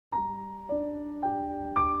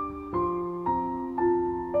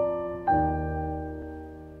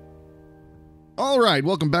Alright,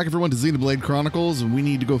 welcome back everyone to Xenoblade Chronicles, and we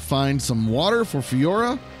need to go find some water for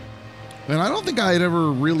Fiora. And I don't think I had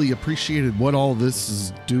ever really appreciated what all this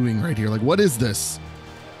is doing right here. Like, what is this?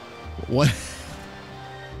 What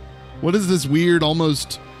is this weird,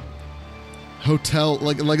 almost hotel,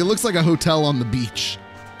 like it looks like a hotel on the beach.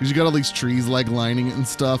 Because you got all these trees like lining it and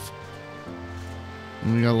stuff.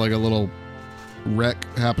 And we got like a little wreck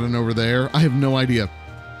happening over there. I have no idea.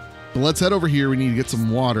 But let's head over here. We need to get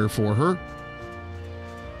some water for her.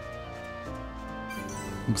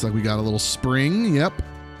 Looks like we got a little spring. Yep,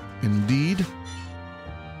 indeed.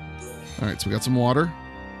 All right, so we got some water.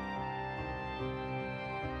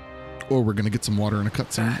 Or we're going to get some water in a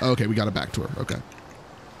cutscene. Okay, we got it back to her. Okay.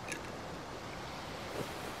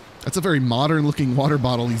 That's a very modern looking water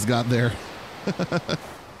bottle he's got there.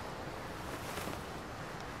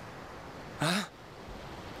 Huh?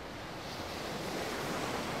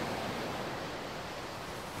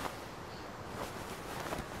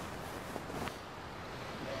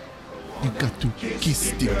 You got to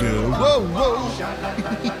kiss the girl. Whoa, whoa.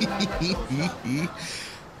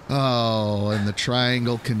 Oh, and the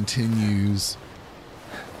triangle continues.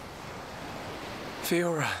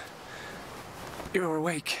 Fiora, you're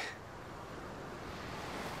awake.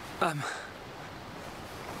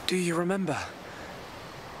 Do you remember?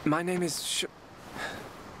 My name is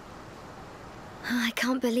I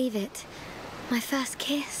can't believe it. My first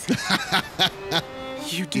kiss.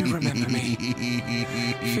 You do remember me.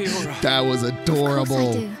 Fiora. That was adorable. Of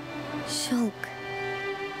course I do. Shulk.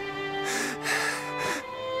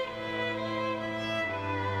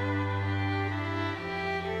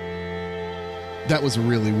 That was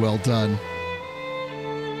really well done.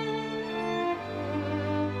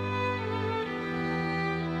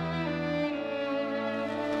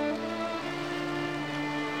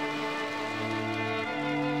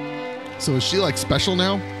 So is she like special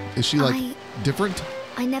now? Is she like different?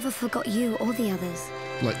 I never forgot you or the others.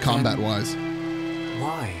 Like combat wise.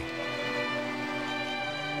 Why?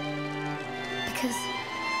 Because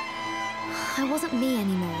I wasn't me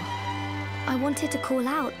anymore. I wanted to call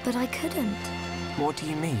out, but I couldn't. What do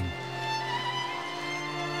you mean?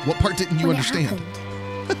 What part didn't you When understand?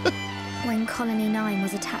 It happened, when Colony 9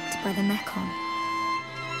 was attacked by the Mechon.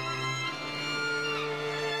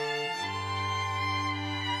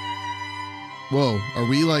 Whoa, are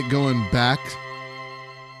we like going back?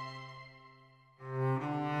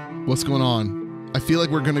 What's going on? I feel like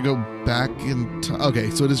we're gonna go back in time. Okay,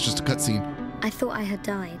 so it is just a cutscene. I thought I had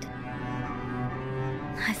died.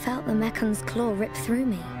 I felt the Mechon's claw rip through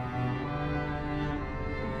me.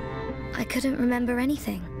 I couldn't remember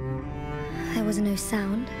anything. There was no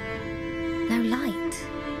sound, no light,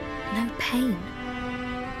 no pain.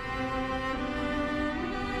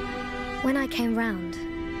 When I came round,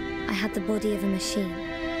 I had the body of a machine.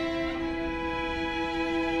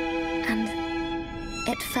 And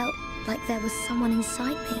it felt like there was someone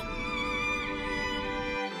inside me.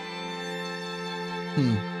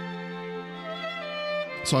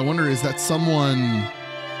 So I wonder, is that someone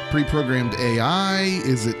pre-programmed AI?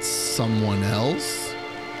 Is it someone else?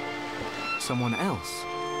 Someone else?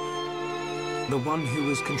 The one who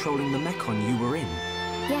was controlling the Mechon you were in?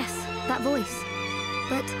 Yes, that voice.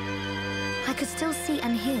 But I could still see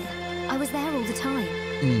and hear. I was there all the time.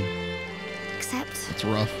 Except That's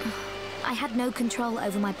rough. I had no control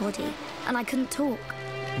over my body, and I couldn't talk.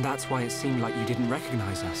 That's why it seemed like you didn't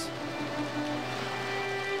recognize us.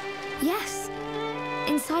 Yes.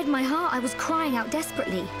 Inside my heart, I was crying out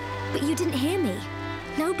desperately. But you didn't hear me.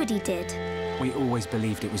 Nobody did. We always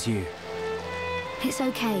believed it was you. It's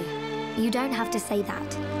okay. You don't have to say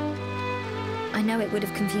that. I know it would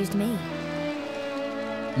have confused me.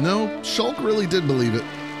 No, Shulk really did believe it.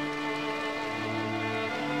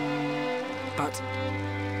 But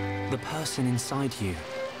the person inside you,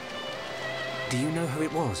 do you know who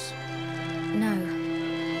it was? No.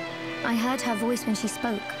 I heard her voice when she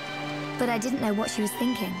spoke, but I didn't know what she was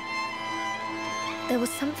thinking. There was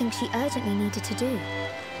something she urgently needed to do.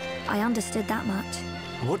 I understood that much.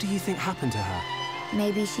 What do you think happened to her?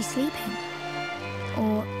 Maybe she's sleeping.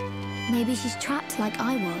 Or maybe she's trapped like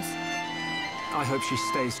I was. I hope she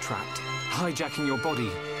stays trapped, hijacking your body,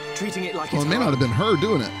 treating it like Well, it's it may not have been her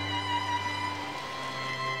doing it.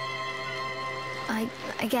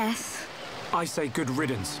 I guess. I say good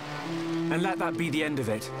riddance. And let that be the end of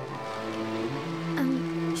it.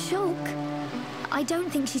 Shulk, I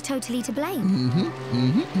don't think she's totally to blame.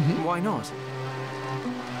 Why not?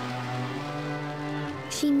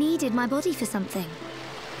 She needed my body for something.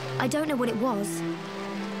 I don't know what it was.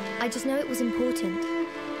 I just know it was important.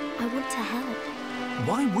 I want to help.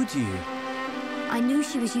 Why would you? I knew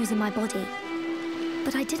she was using my body,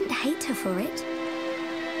 but I didn't hate her for it.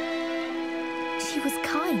 she was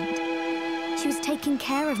kind. She was taking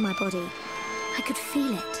care of my body. I could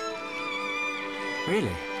feel it.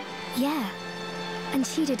 Really? Yeah. And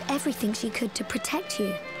she did everything she could to protect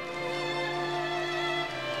you.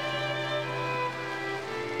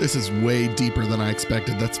 This is way deeper than I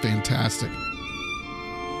expected. That's fantastic.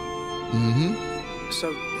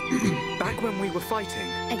 So, back when we were fighting...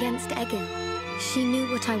 Against Egan, she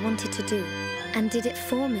knew what I wanted to do and did it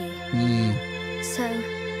for me. So,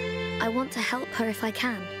 I want to help her if I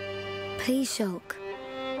can. Please, Shulk.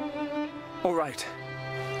 All right.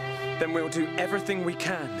 Then we'll do everything we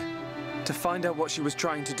can to find out what she was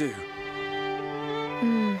trying to do.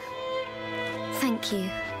 Thank you.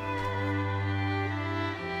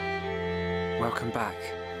 Welcome back,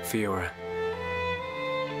 Fiora.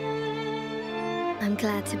 I'm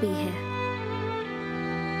glad to be here.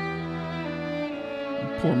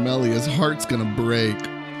 Poor Melly, his heart's gonna break.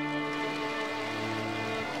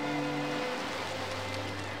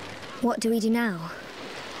 What do we do now?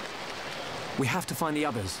 We have to find the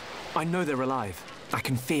others. I know they're alive. I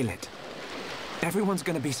can feel it. Everyone's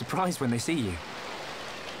gonna be surprised when they see you.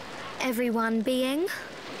 Everyone being?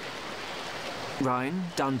 Ryan,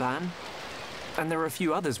 Dunban, and there are a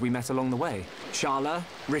few others we met along the way. Sharla,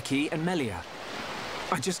 Ricky, and Melia.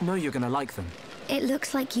 I just know you're gonna like them. It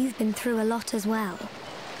looks like you've been through a lot as well.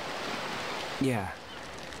 Yeah.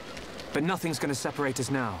 But nothing's gonna separate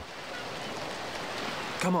us now.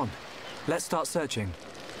 Come on, let's start searching.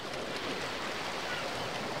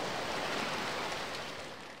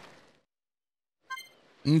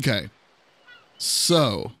 Okay.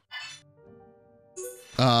 So,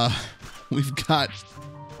 we've got,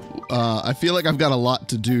 I feel like I've got a lot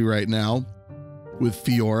to do right now with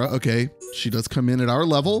Fiora. Okay, she does come in at our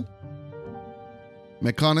level.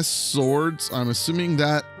 Mechonist swords. I'm assuming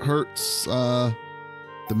that hurts the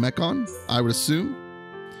Mechon, I would assume.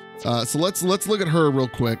 So let's look at her real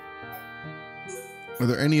quick. Are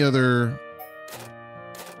there any other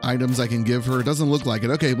items I can give her? It doesn't look like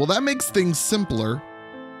it. Okay, well that makes things simpler.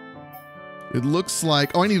 It looks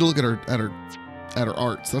like, oh, I need to look at her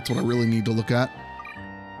arts. That's what I really need to look at.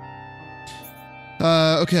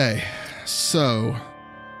 Okay, so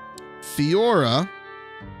Fiora,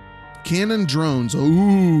 cannon drones.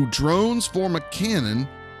 Ooh, drones form a cannon,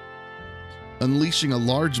 unleashing a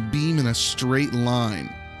large beam in a straight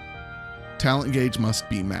line. Talent gauge must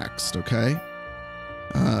be maxed, okay?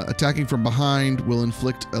 Attacking from behind will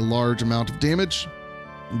inflict a large amount of damage.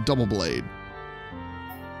 Double blade.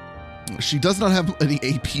 She does not have any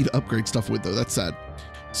AP to upgrade stuff with, though. That's sad.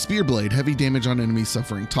 Spear blade, heavy damage on enemies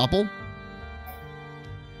suffering topple.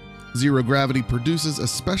 Zero gravity produces a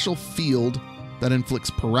special field that inflicts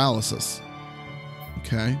paralysis.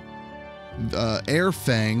 Okay. Air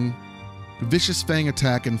fang, vicious fang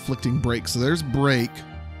attack inflicting break. So there's break.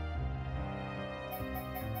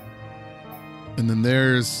 And then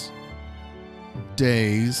there's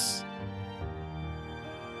daze.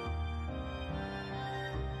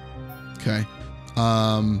 Okay.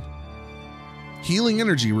 Healing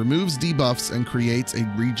energy removes debuffs and creates a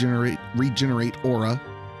regenerate aura.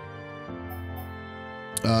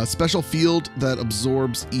 Special field that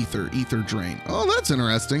absorbs ether drain. Oh, that's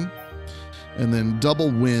interesting. And then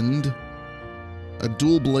double wind, a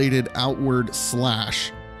dual bladed outward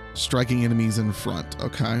slash, striking enemies in front.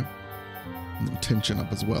 Okay. And then tension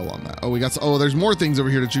up as well on that. Oh, we got, oh, there's more things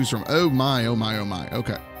over here to choose from. Oh my, oh my, oh my.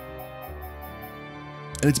 Okay.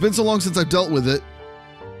 And it's been so long since I've dealt with it.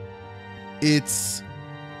 It's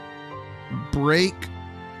break.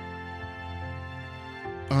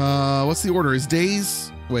 What's the order? Is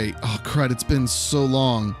days? Wait, oh crud, it's been so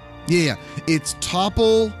long. Yeah, it's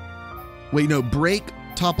topple. Wait, no, break,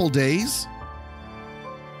 topple, days.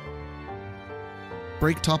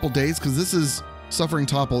 Break, topple, days, because this is suffering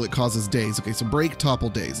topple, it causes days. Okay, so break, topple,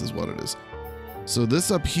 days is what it is. So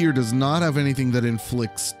this up here does not have anything that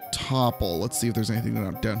inflicts topple. Let's see if there's anything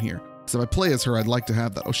down here. Because if I play as her, I'd like to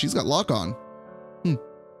have that. Oh, she's got lock on.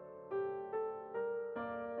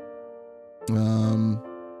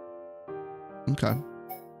 Okay.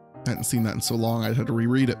 I hadn't seen that in so long, I had to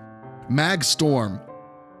reread it. Mag Storm.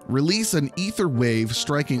 Release an ether wave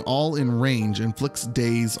striking all in range, inflicts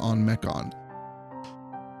daze on Mechon.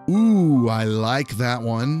 Ooh, I like that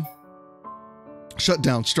one.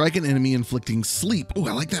 Shutdown. Strike an enemy, inflicting sleep. Ooh,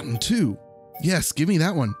 I like that one too. Yes, give me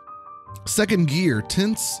that one. Second gear.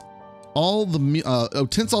 Tense all the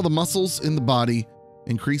muscles in the body,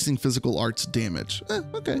 increasing physical arts damage.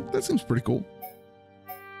 Okay, that seems pretty cool.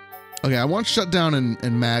 Okay, I want Shutdown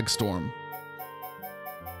and Mag Storm.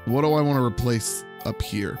 What do I want to replace up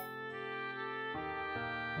here?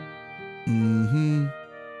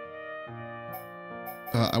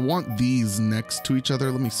 I want these next to each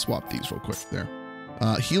other. Let me swap these real quick there.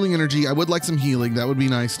 Healing energy. I would like some healing. That would be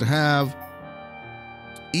nice to have.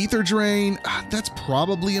 Ether drain. That's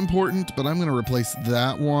probably important, but I'm going to replace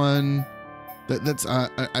that one. That's I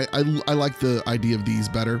like the idea of these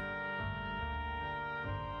better.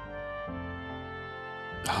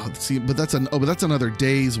 Oh, let's see, but that's another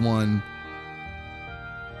days one.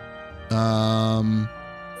 I'm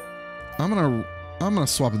gonna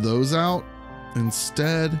swap those out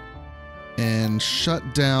instead and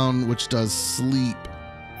shut down, which does sleep.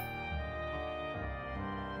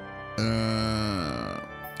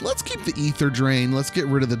 Let's keep the ether drain. Let's get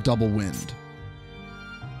rid of the double wind.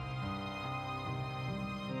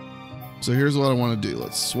 So here's what I want to do.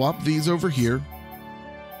 Let's swap these over here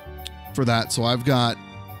for that. So I've got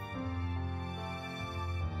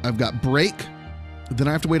break, then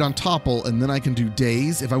I have to wait on topple, and then I can do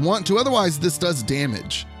daze if I want to. Otherwise, this does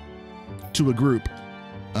damage to a group.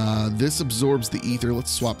 This absorbs the ether.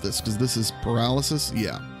 Let's swap this because this is paralysis.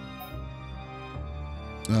 Yeah.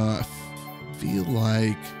 I feel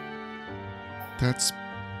like that's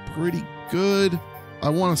pretty good. I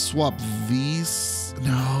want to swap these.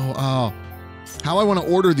 No. Oh, how I want to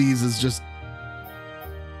order these is just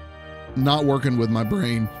not working with my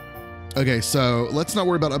brain. Okay, so let's not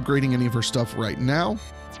worry about upgrading any of her stuff right now.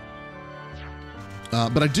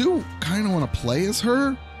 But I do kind of want to play as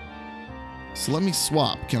her. So let me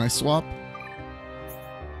swap. Can I swap?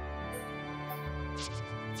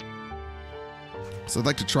 So I'd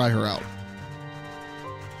like to try her out.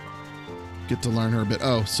 Get to learn her a bit.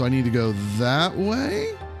 Oh, so I need to go that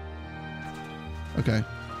way? Okay.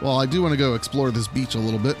 Well, I do want to go explore this beach a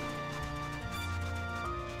little bit.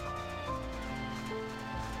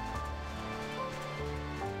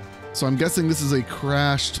 So I'm guessing this is a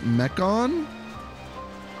crashed Mechon.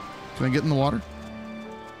 Can I get in the water?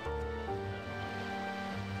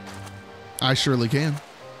 I surely can.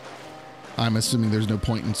 I'm assuming there's no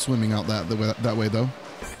point in swimming out that way though.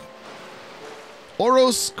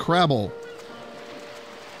 Oros Crabble.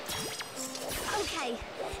 Okay,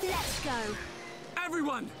 let's go.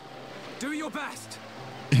 Everyone, do your best.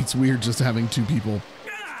 It's weird just having two people.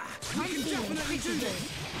 I can definitely do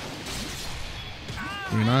this.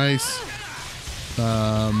 Very nice.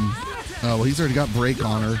 Oh, well, he's already got break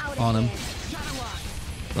on him.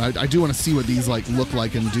 But I do want to see what these like look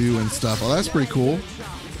like and do and stuff. Oh, that's pretty cool.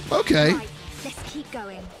 Okay. Right, let's keep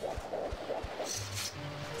going.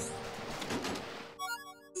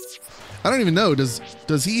 I don't even know. Does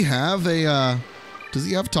he have a does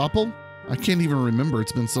he have topple? I can't even remember.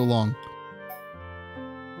 It's been so long.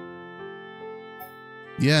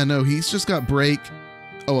 Yeah, no, he's just got break.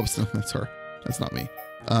 Oh, oops, no, that's her. That's not me.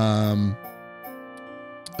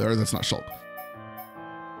 Or that's not Shulk.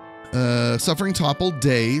 Suffering topple,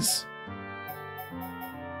 daze.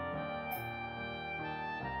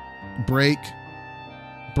 Break.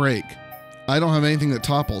 Break. I don't have anything that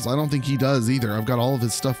topples. I don't think he does either. I've got all of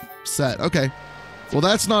his stuff set. Okay. Well,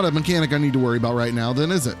 that's not a mechanic I need to worry about right now,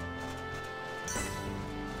 then, is it?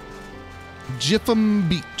 Jiffum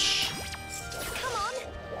Beach. Come on,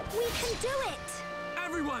 we can do it.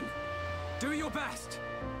 Everyone, do your best.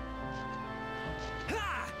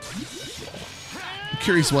 I'm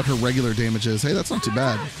curious what her regular damage is. Hey, that's not too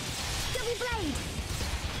bad. Double blade.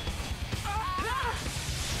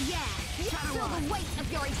 Yeah, you feel the weight of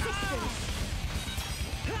your existence.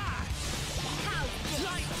 How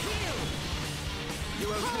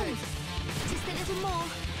You okay? just a little more.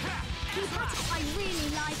 Keep up. I really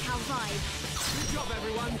like our vibe. Good job,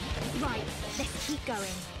 everyone. Right, let's keep going.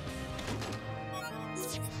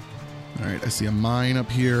 All right, I see a mine up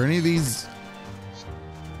here. Any of these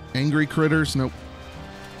angry critters? Nope.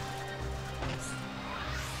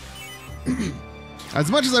 As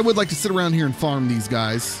much as I would like to sit around here and farm these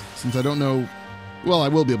guys, since I don't know, well, I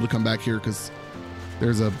will be able to come back here because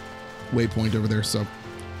there's a waypoint over there. So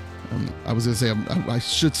I was going to say I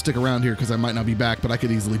should stick around here because I might not be back, but I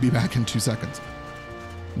could easily be back in 2 seconds.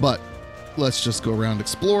 But let's just go around,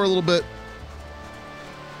 explore a little bit.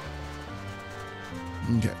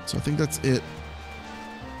 Okay, so I think that's it.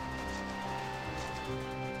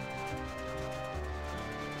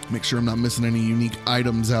 Make sure I'm not missing any unique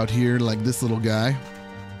items out here like this little guy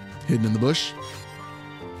hidden in the bush.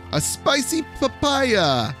 A spicy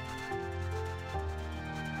papaya.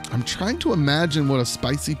 I'm trying to imagine what a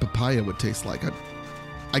spicy papaya would taste like.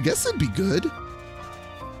 I guess it'd be good.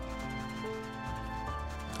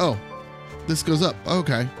 Oh, this goes up.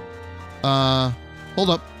 Okay. Hold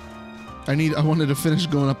up. I wanted to finish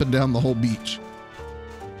going up and down the whole beach.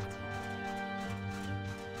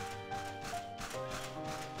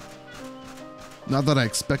 Not that I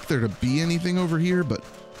expect there to be anything over here, but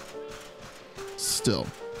still.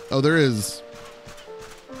 Oh, there is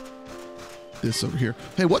this over here.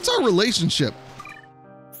 Hey, what's our relationship?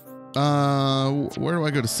 Where do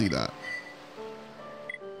I go to see that?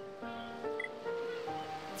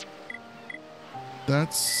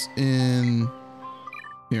 That's in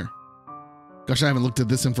here. Gosh, I haven't looked at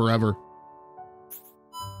this in forever.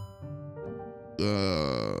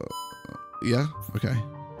 Yeah, okay.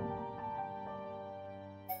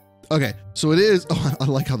 Okay, so it is. Oh, I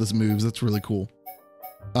like how this moves. That's really cool.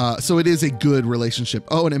 So it is a good relationship.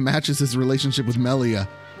 Oh, and it matches his relationship with Melia.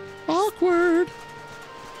 Awkward.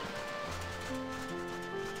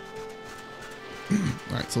 All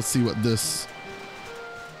right, so let's see what this.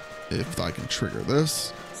 If I can trigger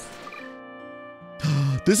this.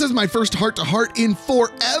 This is my first heart-to-heart in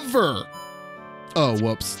forever. Oh,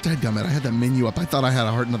 whoops. Dadgummit, I had that menu up. I thought I had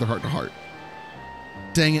another heart-to-heart.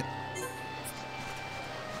 Dang it.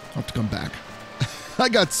 I'll have to come back. I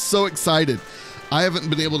got so excited. I haven't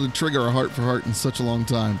been able to trigger a heart-for-heart in such a long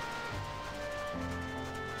time.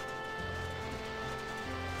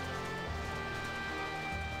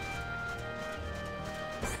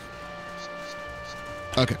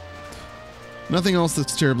 Okay. Nothing else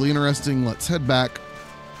that's terribly interesting. Let's head back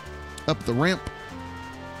up the ramp.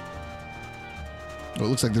 Oh, it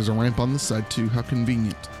looks like there's a ramp on this side too. How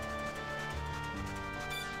convenient.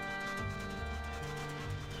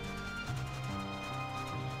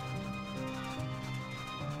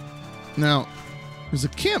 Now, there's a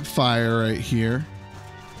campfire right here.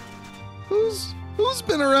 Who's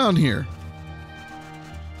been around here?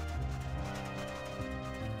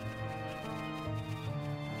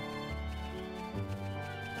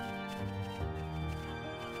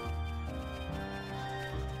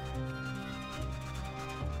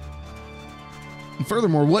 And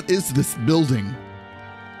furthermore, what is this building?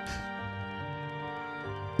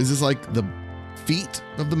 Is this like the feet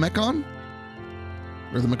of the Mechon?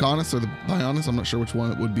 Or the Mechonis or the Bionis? I'm not sure which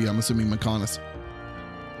one it would be. I'm assuming Mechonis.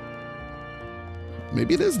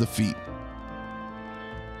 Maybe it is the feet.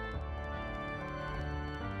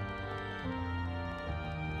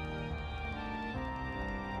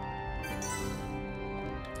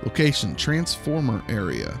 Location, transformer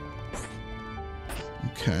area.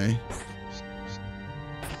 Okay.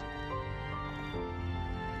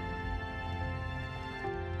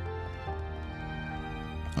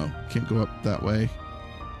 Oh, can't go up that way.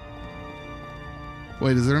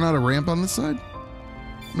 Wait, is there not a ramp on this side?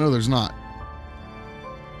 No, there's not.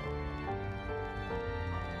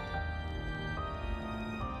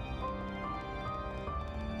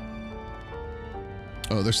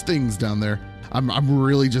 Oh, there's things down there. I'm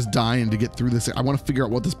really just dying to get through this. I want to figure out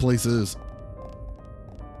what this place is.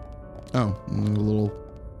 Oh, a little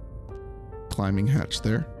climbing hatch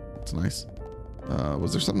there. That's nice.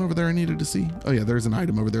 Was there something over there I needed to see? Oh yeah, there's an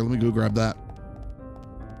item over there. Let me go grab that.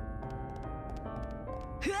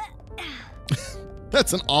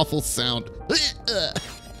 That's an awful sound.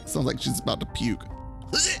 Sounds like she's about to puke.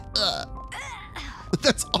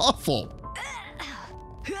 That's awful.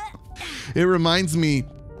 It reminds me,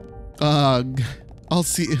 I'll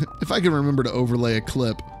see if I can remember to overlay a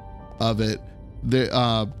clip of it.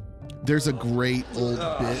 There's a great old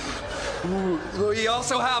bit. We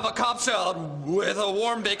also have a cob salad with a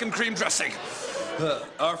warm bacon cream dressing.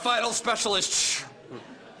 Our final specialist.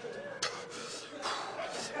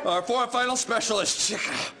 Our final specialist,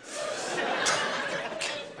 chicken.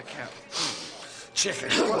 I can't. Chicken.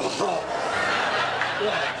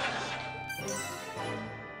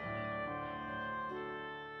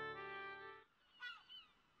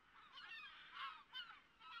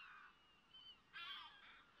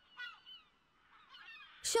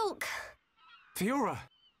 Shulk. Fiora!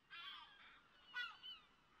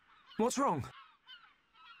 What's wrong?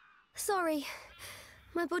 Sorry.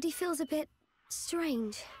 My body feels a bit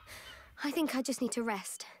strange. I think I just need to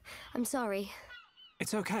rest. I'm sorry.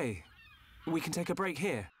 It's okay. We can take a break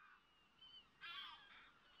here.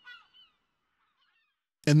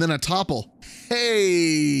 And then a topple.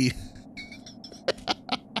 Hey!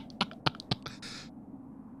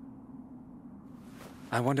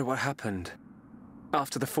 I wonder what happened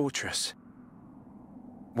after the fortress.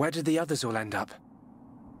 Where did the others all end up?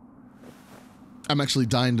 I'm actually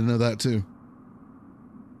dying to know that too.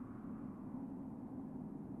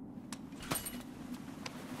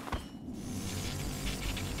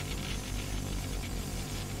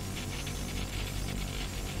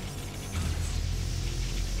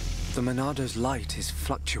 The Monado's light is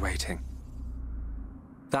fluctuating.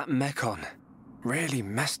 That Mechon really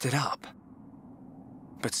messed it up.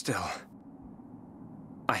 But still,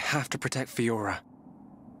 I have to protect Fiora.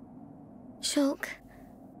 Shulk.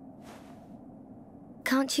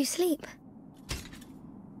 Can't you sleep?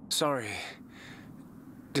 Sorry.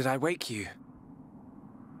 Did I wake you?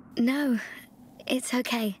 No, it's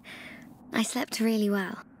okay. I slept really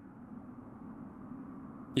well.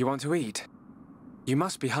 You want to eat? You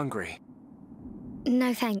must be hungry.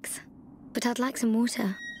 No thanks, but I'd like some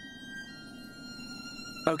water.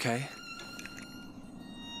 Okay.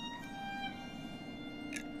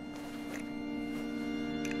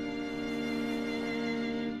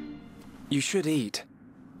 You should eat,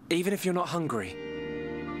 even if you're not hungry.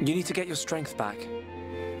 You need to get your strength back.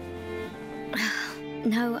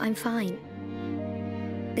 No, I'm fine.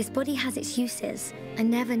 This body has its uses. I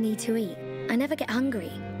never need to eat. I never get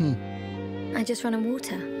hungry. I just run on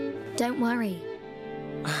water. Don't worry.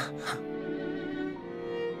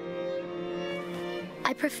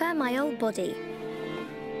 I prefer my old body,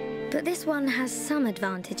 but this one has some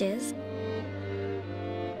advantages.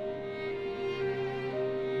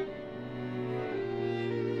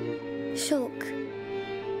 Shulk.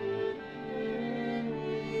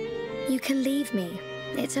 You can leave me.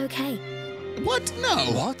 It's okay. What?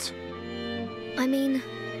 No. What? I mean,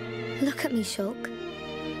 look at me, Shulk.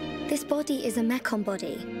 This body is a Mechon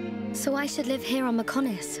body, so I should live here on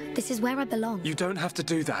Mechonis. This is where I belong. You don't have to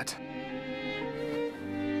do that.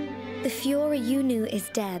 The Fiora you knew is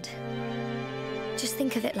dead. Just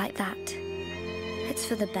think of it like that. It's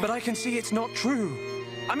for the best. But I can see it's not true.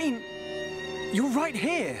 I mean, you're right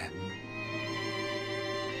here.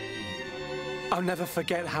 I'll never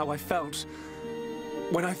forget how I felt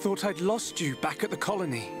when I thought I'd lost you back at the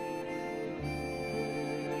colony.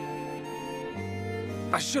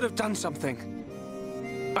 I should have done something.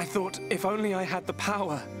 I thought if only I had the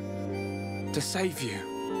power to save you.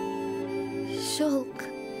 Shulk.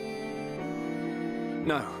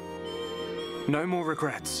 No. No more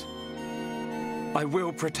regrets. I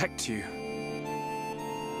will protect you.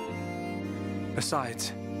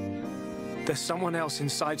 Besides, there's someone else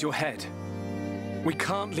inside your head. We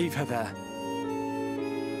can't leave her there.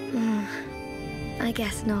 I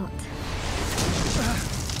guess not.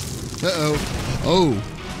 Uh-oh. Oh.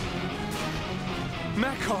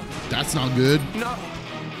 Mechon! That's not good. No!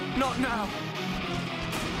 Not now!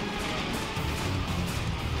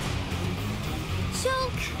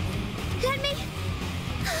 Shulk! Let me...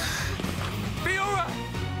 Fiora!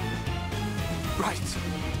 Right.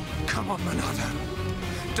 Come on, Monado.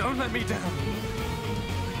 Don't let me down.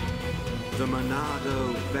 The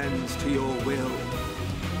Monado bends to your will.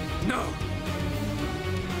 No!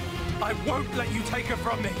 I won't let you take her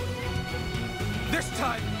from me! This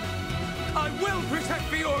time, I will protect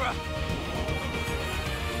Fiora!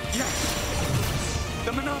 Yes!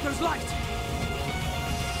 The Monado's light!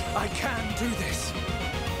 I can do this!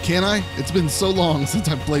 Can I? It's been so long since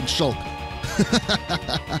I've played Shulk.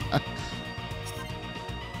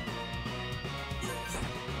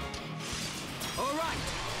 All right,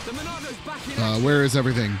 the Monado's back in action. Where is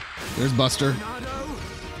everything? There's Buster. Monado,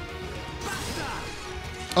 faster!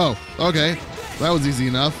 Oh, okay. That was easy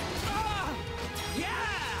enough. Yeah!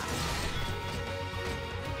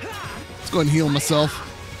 Let's go ahead and heal myself.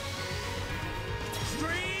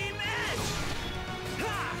 Stream edge!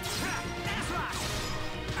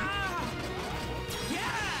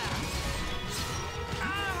 Yeah!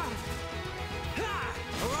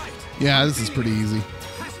 All right. Yeah, this is pretty easy.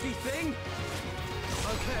 Pesky thing.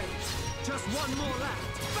 Okay, just one more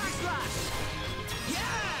left. Backslash. Yeah.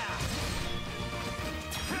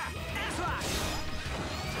 Air slash.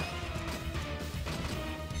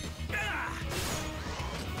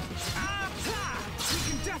 We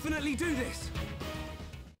can definitely do this.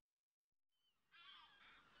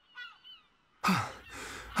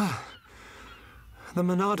 The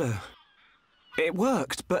Monado. It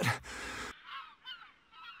worked, but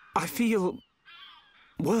I feel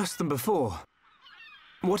worse than before.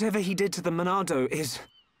 Whatever he did to the Monado is...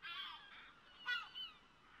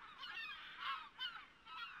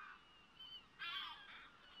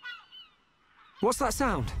 What's that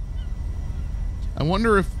sound? I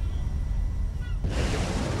wonder if...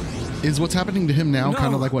 Is what's happening to him now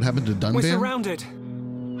kind of like what happened to We're Dunban? surrounded.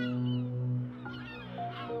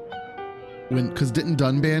 Because didn't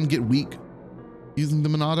Dunban get weak using the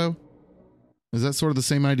Monado? Is that sort of the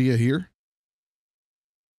same idea here?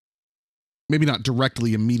 Maybe not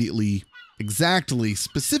directly, immediately, exactly,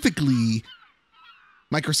 specifically,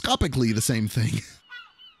 microscopically the same thing.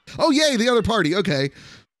 Oh, yay, the other party. Okay.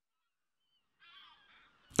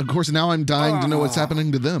 Of course, now I'm dying to know what's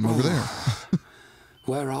happening to them over there.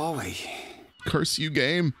 Where are we? Curse you,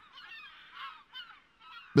 game.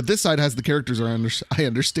 But this side has the characters I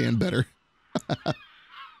understand better.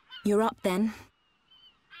 You're up then.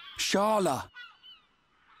 Sharla.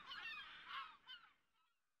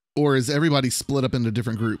 Or is everybody split up into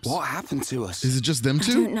different groups? What happened to us? Is it just them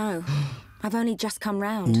two? I don't know. I've only just come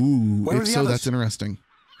round. Ooh, Where are if the so, others? that's interesting.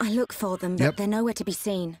 I look for them, but Yep. they're nowhere to be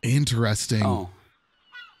seen. Interesting. Oh.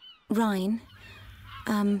 Ryan,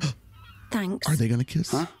 thanks Are they going to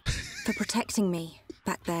kiss? Huh? for protecting me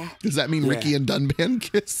back there. Does that mean Yeah. Ricky and Dunban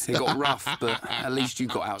kiss? It got rough, but at least you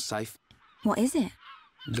got out safe. What is it?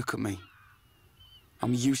 Look at me.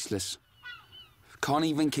 I'm useless. Can't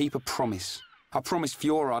even keep a promise. I promised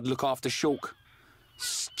Fiora I'd look after Shulk.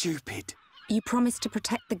 Stupid. You promised to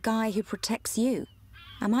protect the guy who protects you.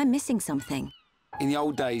 Am I missing something? In the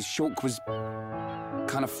old days, Shulk was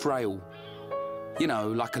kind of frail. You know,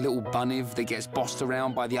 like a little bunniv that gets bossed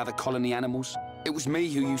around by the other colony animals. It was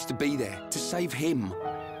me who used to be there, to save him.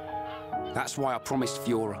 That's why I promised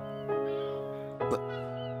Fiora. But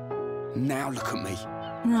now look at me.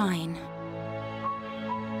 Ryan,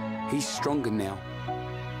 He's stronger now.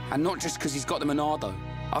 And not just because he's got the Monado.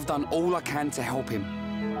 I've done all I can to help him.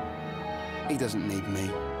 He doesn't need me.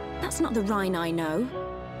 that's not the Ryan I know.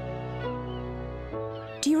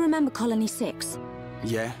 Do you remember Colony 6?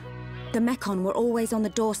 Yeah? The Mechon were always on the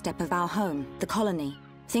doorstep of our home, the colony.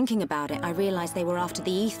 Thinking about it, I realized they were after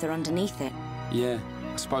the ether underneath it. Yeah,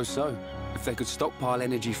 I suppose so. If they could stockpile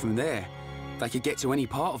energy from there, they could get to any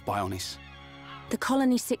part of Bionis. The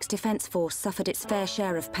Colony 6 Defense Force suffered its fair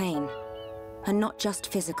share of pain. And not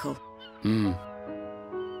just physical.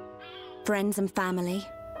 Friends and family.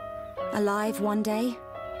 Alive one day,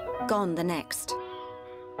 gone the next.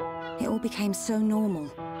 It all became so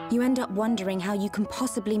normal. You end up wondering how you can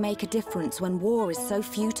possibly make a difference when war is so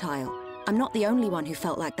futile. I'm not the only one who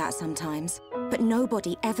felt like that sometimes. But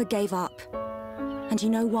nobody ever gave up. And you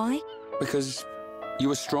know why? Because you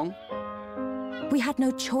were strong? We had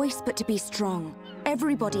no choice but to be strong.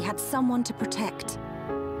 Everybody had someone to protect.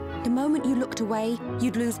 The moment you looked away,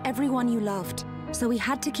 you'd lose everyone you loved. So we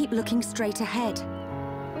had to keep looking straight ahead.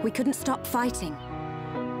 We couldn't stop fighting.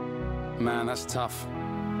 Man, that's tough.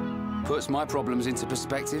 Puts my problems into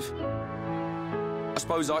perspective. I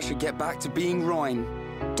suppose I should get back to being Ryan.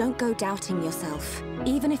 Don't go doubting yourself,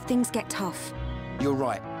 even if things get tough. You're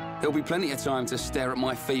right. There'll be plenty of time to stare at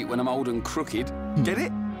my feet when I'm old and crooked. Get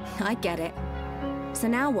it? I get it. So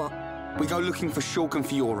now what? We go looking for Shulk and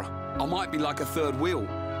Fiora. I might be like a third wheel,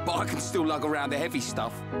 but I can still lug around the heavy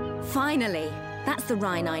stuff. Finally! That's the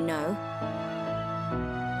Ryan I know.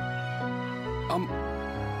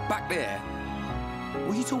 Back there.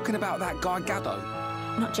 Were you talking about that guy Gaddo?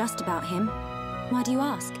 Not just about him. Why do you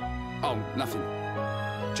ask? Oh, nothing.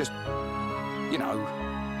 Just, you know,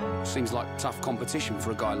 seems like tough competition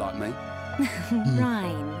for a guy like me.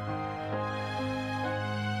 Ryan.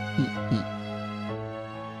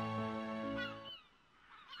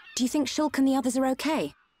 Do you think Shulk and the others are okay?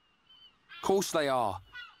 Of course they are.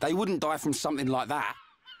 They wouldn't die from something like that.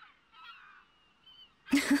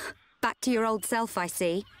 Back to your old self, I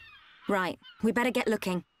see. Right, we better get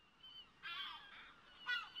looking.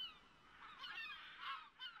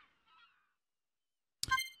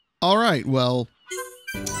 All right, well,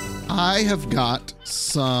 I have got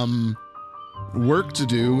some work to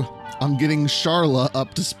do on getting Sharla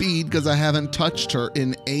up to speed because I haven't touched her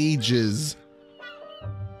in ages.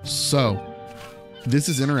 So, this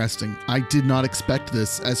is interesting. I did not expect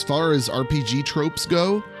this. As far as RPG tropes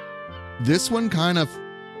go, this one kind of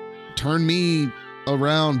turned me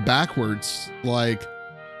around backwards. Like,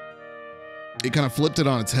 it kind of flipped it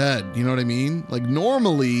on its head. You know what I mean? Like,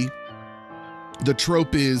 normally, the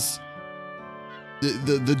trope is,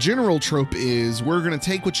 the general trope is, we're going to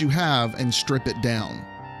take what you have and strip it down.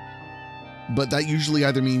 But that usually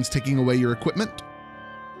either means taking away your equipment,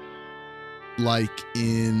 like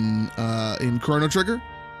in Chrono Trigger.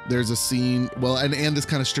 There's a scene, well, and this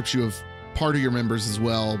kind of strips you of part of your members as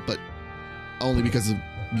well, but only because of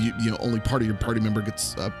you know, only part of your party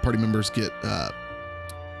members get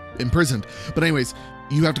imprisoned. But anyways,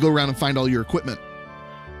 you have to go around and find all your equipment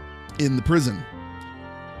in the prison,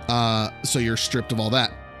 so you're stripped of all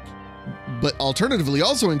that. But alternatively,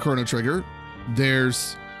 also in Chrono Trigger,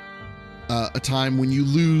 there's a time when you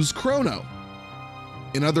lose Chrono.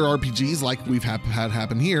 In other RPGs, like we've had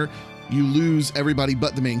happen here, you lose everybody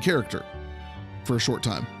but the main character for a short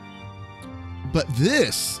time. But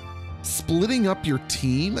this, splitting up your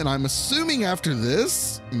team, and I'm assuming after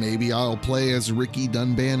this, maybe I'll play as Ricky,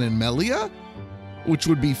 Dunban, and Melia, which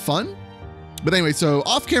would be fun. But anyway, so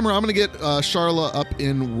off camera, I'm going to get Sharla up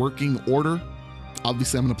in working order.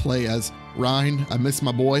 Obviously, I'm going to play as Ryan. I miss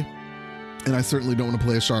my boy, and I certainly don't want to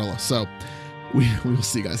play as Sharla. So we will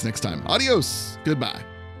see you guys next time. Adios. Goodbye.